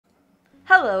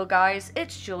Hello guys,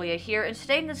 it's Julia here, and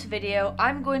today in this video,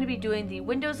 I'm going to be doing the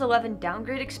Windows 11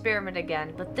 downgrade experiment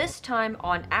again, but this time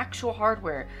on actual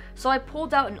hardware. So I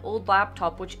pulled out an old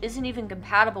laptop which isn't even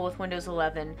compatible with Windows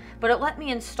 11, but it let me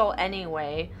install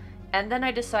anyway, and then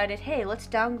I decided, hey, let's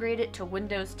downgrade it to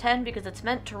Windows 10 because it's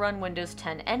meant to run Windows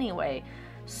 10 anyway.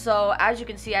 So as you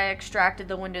can see, I extracted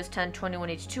the Windows 10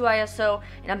 21H2 ISO,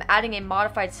 and I'm adding a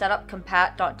modified setup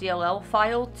compat.dll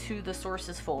file to the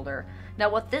sources folder. Now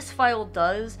what this file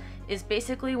does is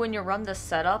basically when you run the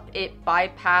setup, it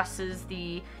bypasses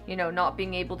the, not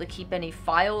being able to keep any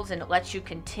files, and it lets you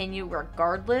continue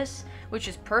regardless, which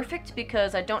is perfect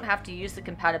because I don't have to use the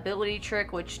compatibility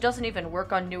trick, which doesn't even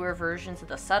work on newer versions of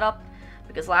the setup.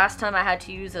 Because last time I had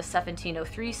to use a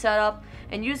 1703 setup,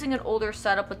 and using an older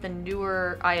setup with the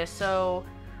newer ISO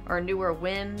or newer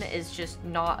WIM is just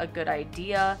not a good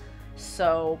idea.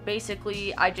 So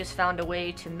basically I just found a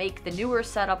way to make the newer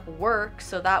setup work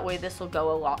so that way this will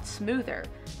go a lot smoother.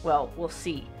 Well, we'll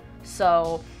see.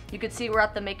 So you can see we're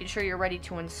at the making sure you're ready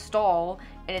to install,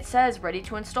 and it says ready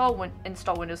to install,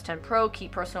 install Windows 10 Pro,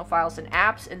 keep personal files and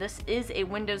apps, and this is a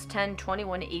Windows 10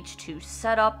 21H2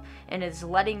 setup, and is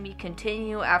letting me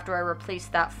continue after I replace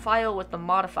that file with the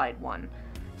modified one.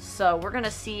 So we're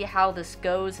gonna see how this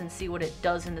goes and see what it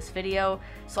does in this video.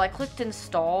 So I clicked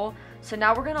install, so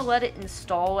now we're gonna let it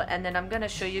install, and then I'm gonna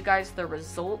show you guys the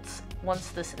results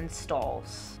once this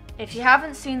installs. If you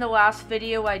haven't seen the last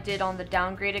video I did on the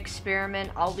downgrade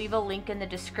experiment, I'll leave a link in the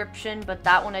description, but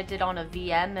that one I did on a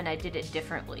VM and I did it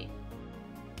differently.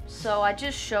 So I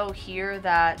just show here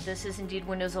that this is indeed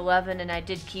Windows 11, and I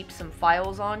did keep some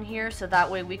files on here so that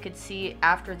way we could see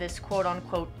after this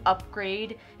quote-unquote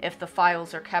upgrade if the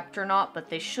files are kept or not, but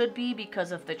they should be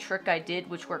because of the trick I did,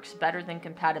 which works better than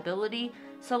compatibility.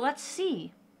 So let's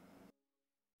see.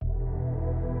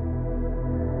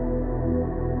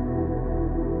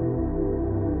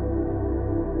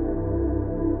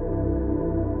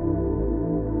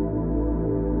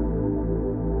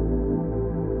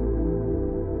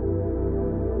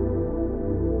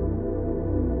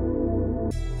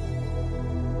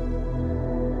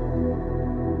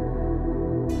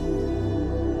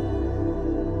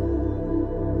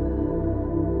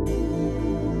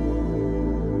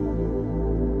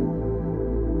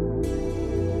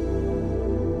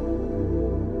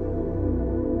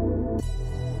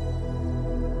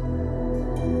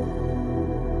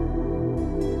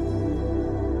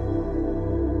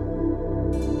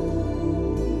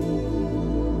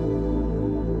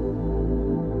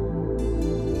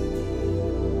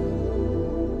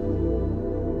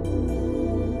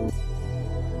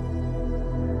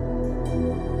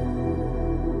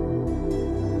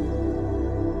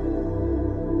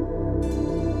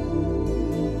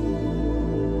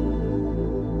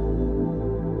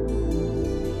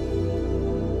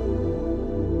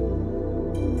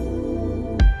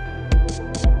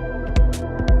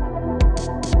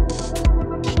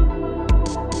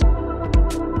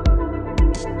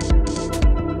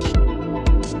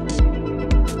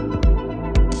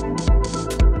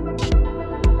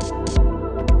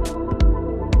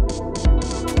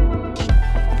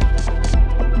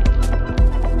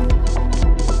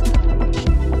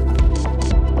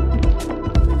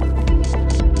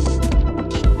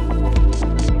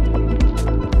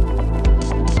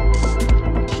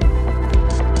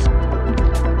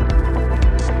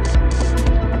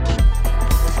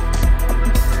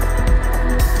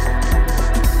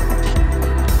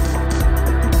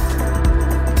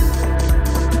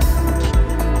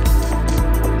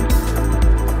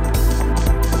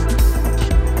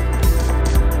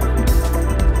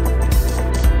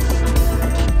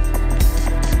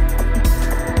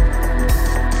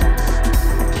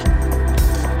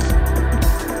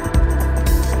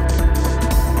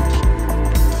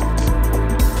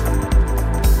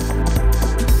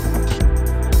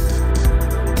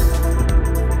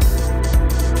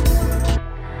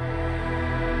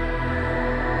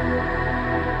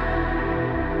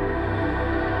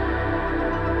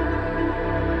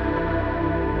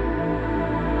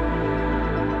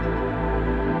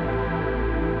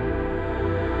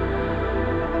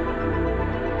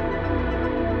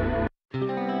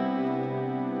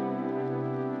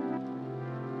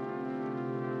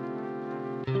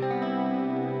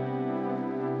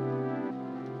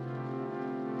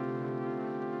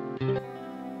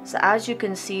 So as you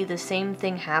can see, the same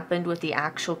thing happened with the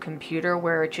actual computer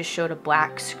where it just showed a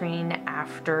black screen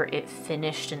after it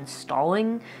finished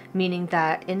installing, meaning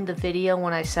that in the video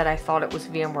when I said I thought it was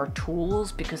VMware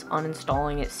Tools because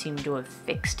uninstalling it seemed to have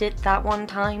fixed it that one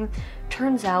time,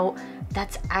 turns out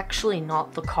that's actually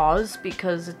not the cause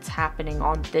because it's happening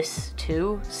on this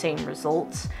too, same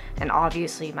results, and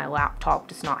obviously my laptop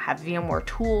does not have VMware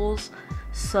Tools,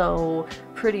 so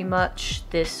pretty much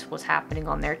this was happening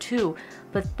on there too.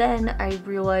 But then I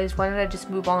realized, why don't I just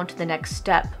move on to the next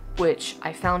step, which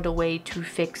I found a way to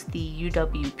fix the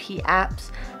UWP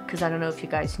apps, because I don't know if you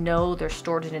guys know, they're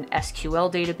stored in an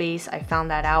SQL database. I found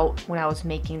that out when I was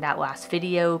making that last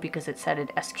video because it said an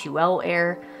SQL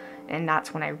error, and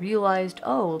that's when I realized,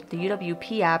 oh, the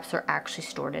UWP apps are actually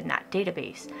stored in that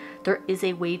database. There is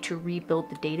a way to rebuild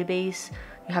the database.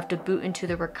 You have to boot into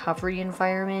the recovery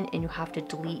environment and you have to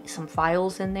delete some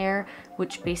files in there,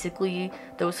 which basically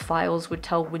those files would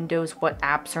tell Windows what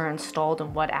apps are installed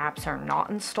and what apps are not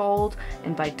installed,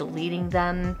 and by deleting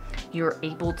them you're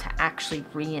able to actually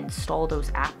reinstall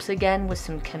those apps again with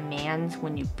some commands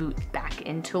when you boot back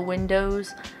into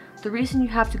Windows. The reason you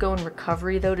have to go in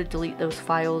recovery though to delete those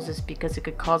files is because it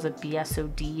could cause a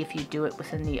BSOD if you do it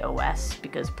within the OS,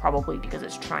 probably because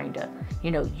it's trying to,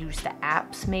 use the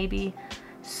apps maybe.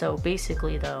 So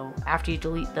basically though, after you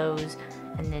delete those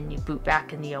and then you boot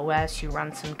back in the OS, you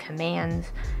run some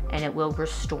commands and it will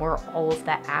restore all of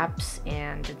the apps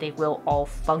and they will all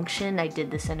function. I did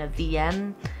this in a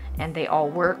VM and they all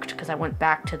worked because I went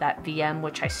back to that VM,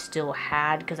 which I still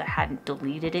had because I hadn't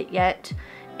deleted it yet.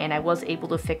 And I was able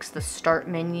to fix the start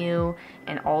menu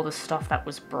and all the stuff that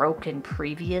was broken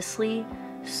previously.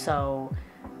 So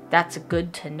that's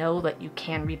good to know that you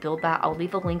can rebuild that. I'll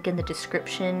leave a link in the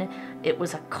description. It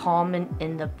was a comment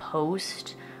in the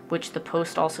post, which the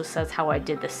post also says how I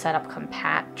did the setup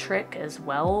compat trick as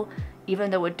well.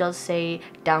 Even though it does say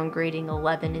downgrading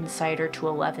 11 Insider to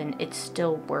 11, it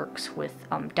still works with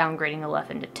downgrading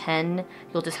 11 to 10.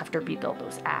 You'll just have to rebuild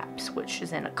those apps, which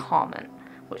is in a comment,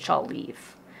 which I'll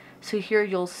leave. So here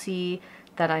you'll see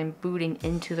that I'm booting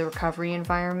into the recovery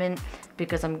environment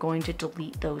because I'm going to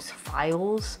delete those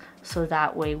files so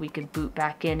that way we can boot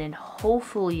back in and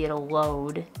hopefully it'll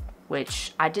load,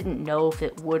 which I didn't know if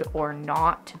it would or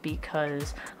not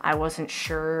because I wasn't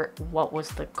sure what was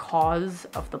the cause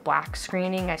of the black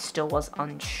screening. I still was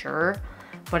unsure,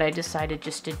 but I decided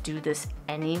just to do this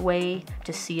anyway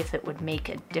to see if it would make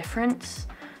a difference.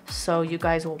 So you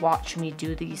guys will watch me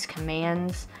do these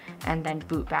commands and then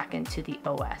boot back into the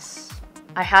OS.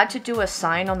 I had to do a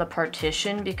sign on the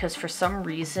partition because for some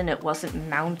reason it wasn't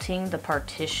mounting the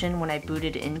partition when I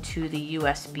booted into the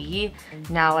USB.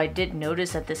 Now I did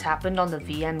notice that this happened on the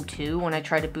VM too. When I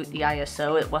tried to boot the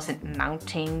ISO, it wasn't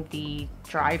mounting the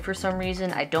drive for some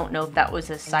reason. I don't know if that was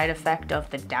a side effect of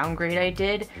the downgrade I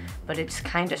did, but it's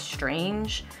kind of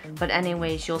strange. But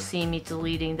anyways, you'll see me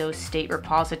deleting those state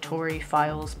repository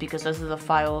files because those are the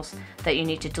files that you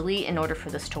need to delete in order for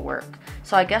this to work.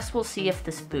 So I guess we'll see if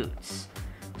this boots.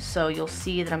 So you'll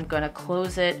see that I'm going to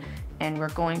close it and we're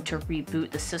going to reboot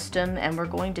the system and we're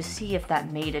going to see if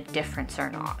that made a difference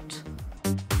or not.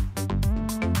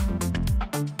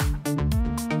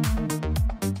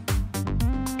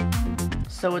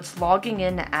 So it's logging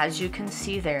in as you can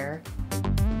see there.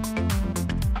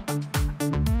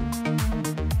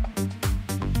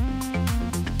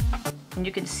 And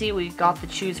you can see we got the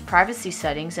choose privacy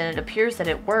settings and it appears that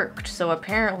it worked. So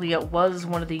apparently it was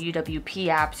one of the UWP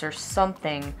apps or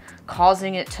something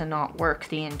causing it to not work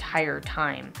the entire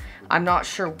time. I'm not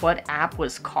sure what app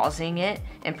was causing it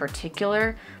in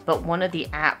particular, but one of the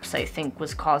apps I think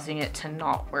was causing it to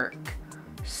not work.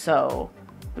 So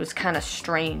it was kind of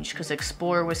strange because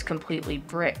Explorer was completely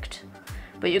bricked.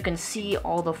 But you can see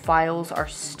all the files are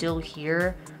still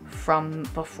here from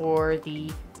before the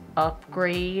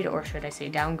upgrade, or should I say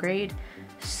downgrade.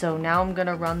 So now I'm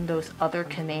gonna run those other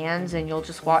commands and you'll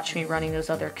just watch me running those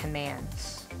other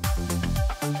commands.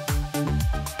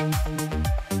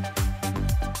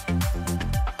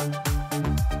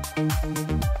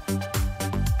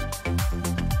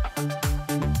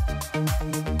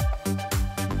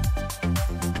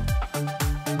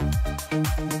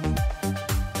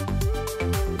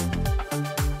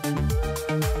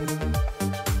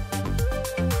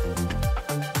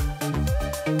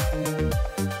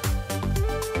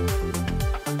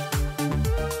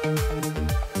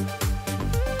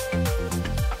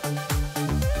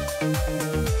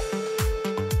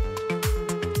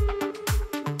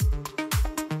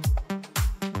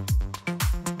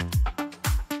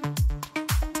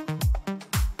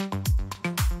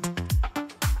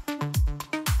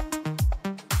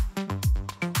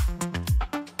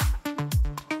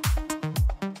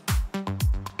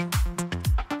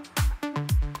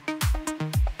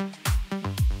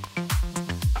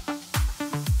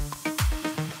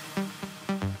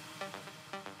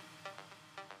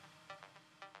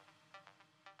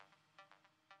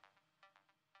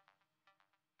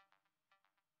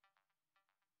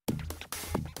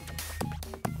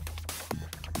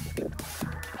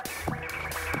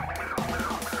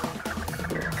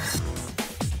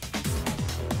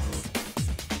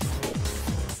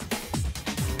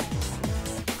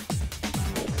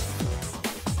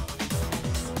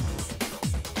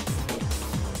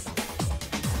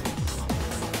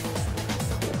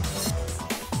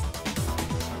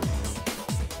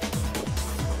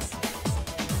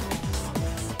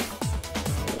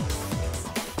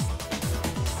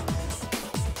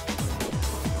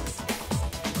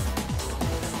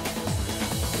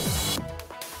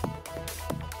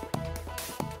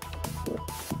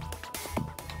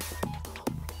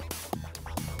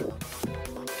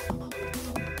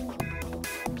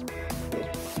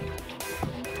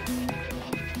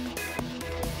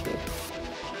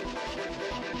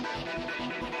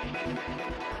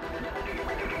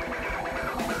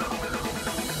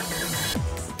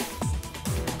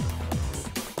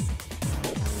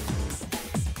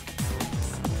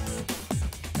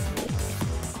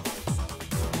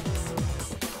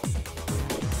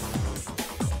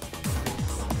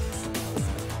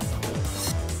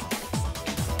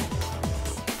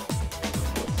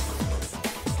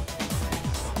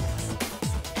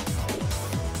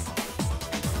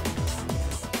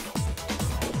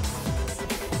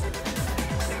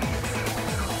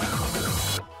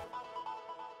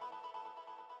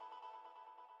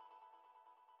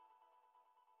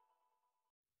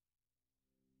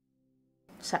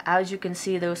 So as you can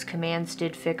see, those commands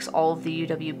did fix all of the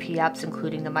UWP apps,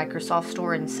 including the Microsoft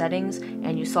Store and settings,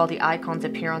 and you saw the icons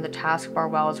appear on the taskbar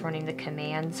while I was running the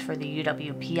commands for the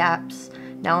UWP apps.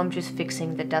 Now I'm just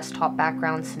fixing the desktop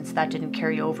background since that didn't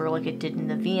carry over like it did in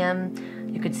the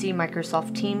VM. You can see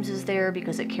Microsoft Teams is there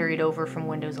because it carried over from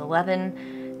Windows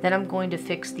 11. Then I'm going to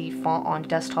fix the font on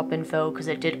desktop info because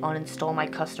it did uninstall my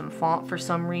custom font for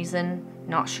some reason.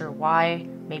 Not sure why,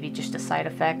 maybe just a side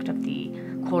effect of the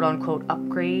quote-unquote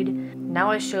upgrade.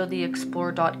 Now I show the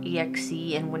Explorer.exe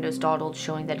and Windows.old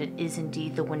showing that it is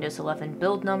indeed the Windows 11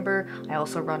 build number. I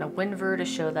also run a WinVer to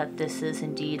show that this is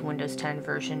indeed Windows 10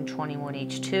 version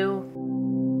 21H2.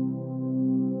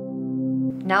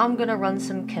 Now I'm going to run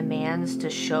some commands to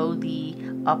show the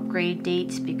upgrade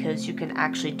dates because you can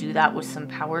actually do that with some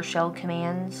PowerShell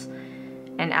commands.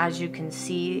 And as you can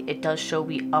see, it does show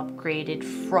we upgraded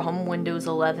from Windows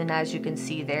 11, as you can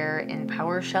see there in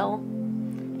PowerShell.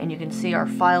 And you can see our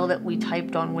file that we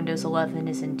typed on Windows 11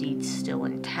 is indeed still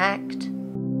intact.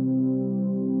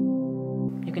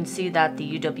 You can see that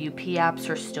the UWP apps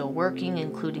are still working,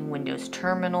 including Windows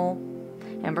Terminal.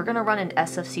 And we're going to run an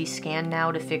SFC scan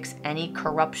now to fix any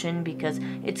corruption because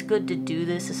it's good to do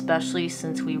this, especially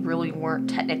since we really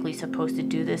weren't technically supposed to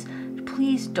do this.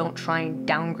 Please don't try and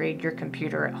downgrade your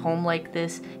computer at home like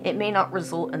this. It may not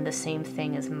result in the same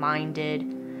thing as mine did.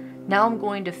 Now I'm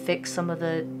going to fix some of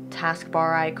the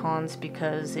taskbar icons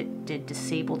because it did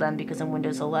disable them because in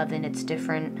Windows 11 it's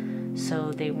different,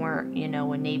 so they weren't,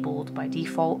 enabled by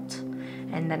default.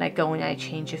 And then I go and I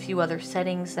change a few other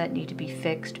settings that need to be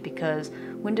fixed because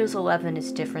Windows 11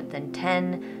 is different than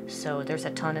 10, so there's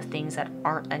a ton of things that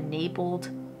aren't enabled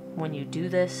when you do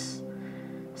this.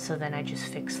 So then I just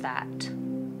fix that.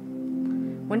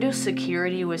 Windows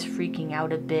security was freaking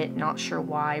out a bit, not sure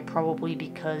why, probably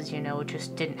because, it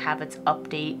just didn't have its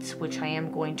updates, which I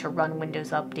am going to run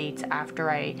Windows updates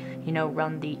after I,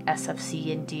 run the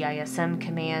SFC and DISM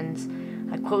commands.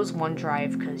 I close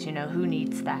OneDrive because, who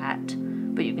needs that?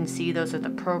 But you can see those are the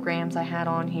programs I had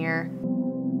on here.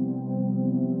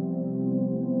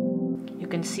 You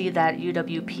can see that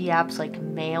UWP apps like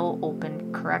Mail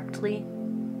open correctly.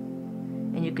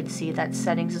 And you can see that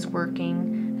settings is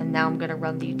working. And now I'm going to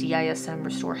run the DISM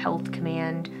restore health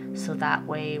command, so that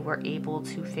way we're able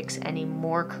to fix any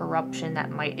more corruption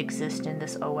that might exist in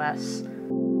this OS.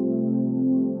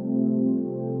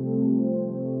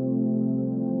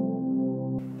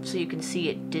 So you can see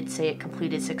it did say it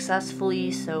completed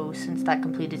successfully, so since that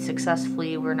completed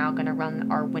successfully, we're now going to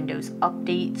run our Windows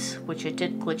updates, which it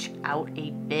did glitch out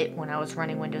a bit when I was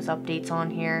running Windows updates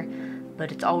on here.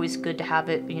 But it's always good to have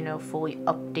it, fully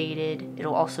updated.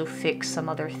 It'll also fix some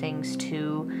other things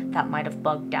too that might have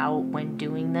bugged out when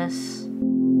doing this.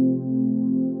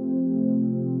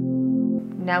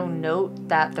 Now note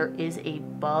that there is a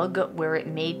bug where it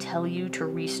may tell you to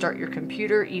restart your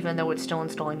computer even though it's still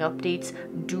installing updates.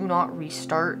 Do not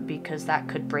restart because that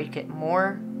could break it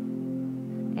more.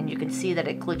 And you can see that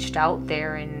it glitched out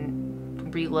there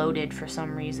and reloaded for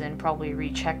some reason, probably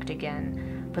rechecked again.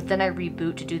 But then I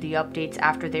reboot to do the updates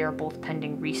after they are both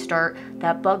pending restart.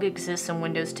 That bug exists in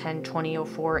Windows 10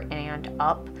 2004 and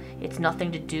up. It's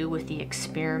nothing to do with the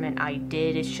experiment I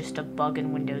did, it's just a bug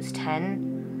in Windows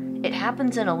 10. It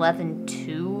happens in 11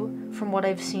 too, from what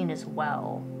I've seen as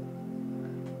well.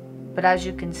 But as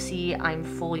you can see, I'm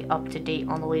fully up to date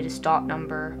on the latest dot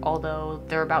number, although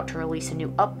they're about to release a new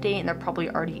update and there probably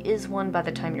already is one by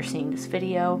the time you're seeing this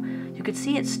video. You can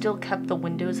see it still kept the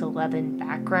Windows 11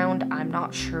 background. I'm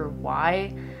not sure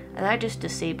why. And I just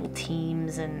disabled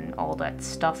Teams and all that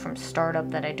stuff from startup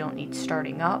that I don't need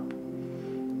starting up.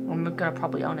 I'm gonna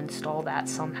probably uninstall that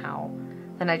somehow.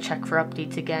 Then I check for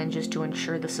updates again just to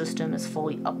ensure the system is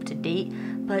fully up to date.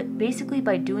 But basically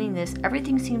by doing this,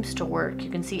 everything seems to work. You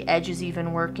can see Edge is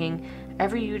even working.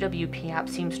 Every UWP app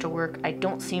seems to work. I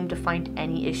don't seem to find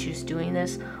any issues doing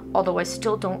this, although I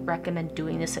still don't recommend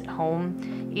doing this at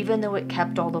home. Even though it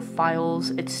kept all the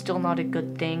files, it's still not a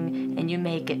good thing, and you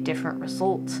may get different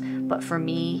results. But for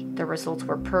me, the results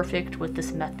were perfect with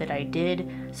this method I did.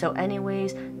 So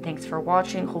anyways, thanks for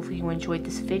watching. Hopefully you enjoyed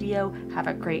this video. Have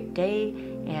a great day,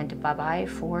 and bye-bye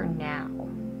for now.